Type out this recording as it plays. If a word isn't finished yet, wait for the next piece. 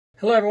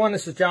Hello everyone,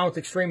 this is John with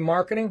Extreme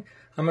Marketing.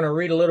 I'm going to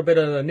read a little bit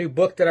of the new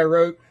book that I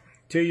wrote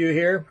to you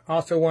here.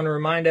 Also want to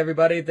remind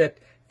everybody that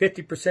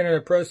 50% of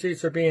the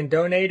proceeds are being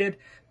donated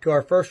to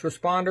our first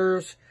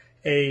responders,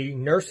 a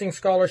nursing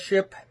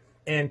scholarship,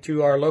 and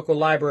to our local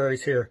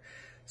libraries here.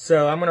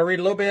 So I'm going to read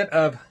a little bit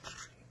of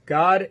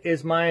God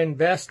is My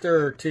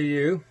Investor to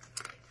you.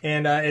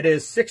 And it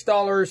is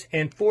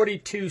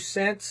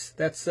 $6.42.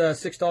 That's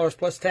 $6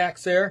 plus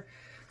tax there.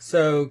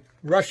 So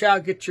rush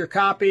out, get your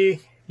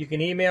copy. You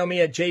can email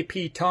me at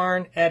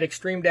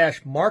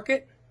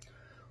jptarn@extreme-market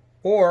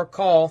or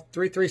call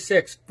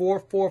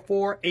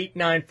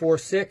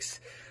 336-444-8946.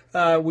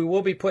 We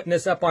will be putting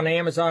this up on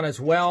Amazon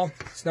as well.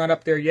 It's not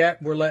up there yet.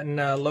 We're letting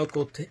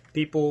local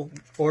people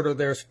order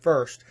theirs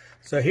first.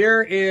 So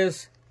here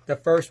is the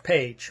first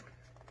page.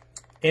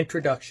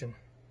 Introduction.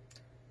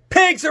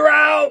 Pigs are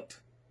out!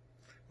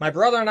 My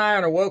brother and I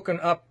are woken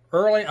up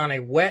early on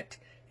a wet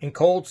and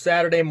cold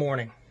Saturday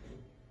morning.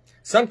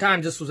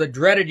 Sometimes this was a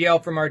dreaded yell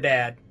from our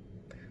dad,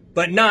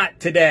 but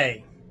not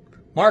today.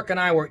 Mark and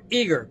I were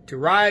eager to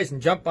rise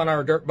and jump on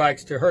our dirt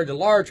bikes to herd the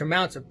large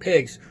amounts of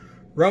pigs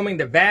roaming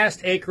the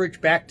vast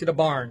acreage back to the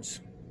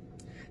barns.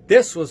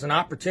 This was an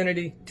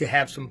opportunity to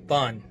have some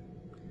fun.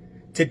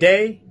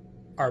 Today,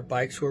 our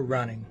bikes were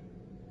running.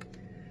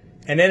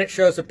 And then it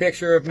shows a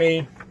picture of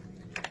me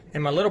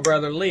and my little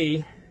brother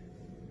Lee.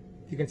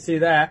 You can see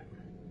that,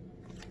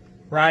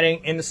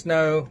 riding in the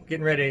snow,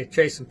 getting ready to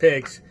chase some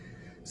pigs.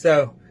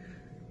 So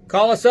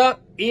call us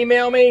up,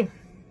 email me,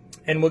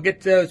 and we'll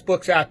get those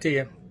books out to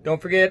you.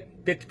 Don't forget,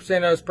 50%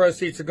 of those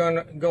proceeds are going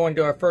to go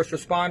into our first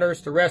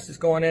responders. The rest is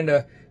going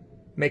into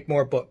make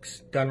more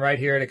books, done right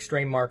here at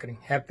Extreme Marketing.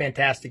 Have a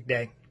fantastic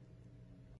day.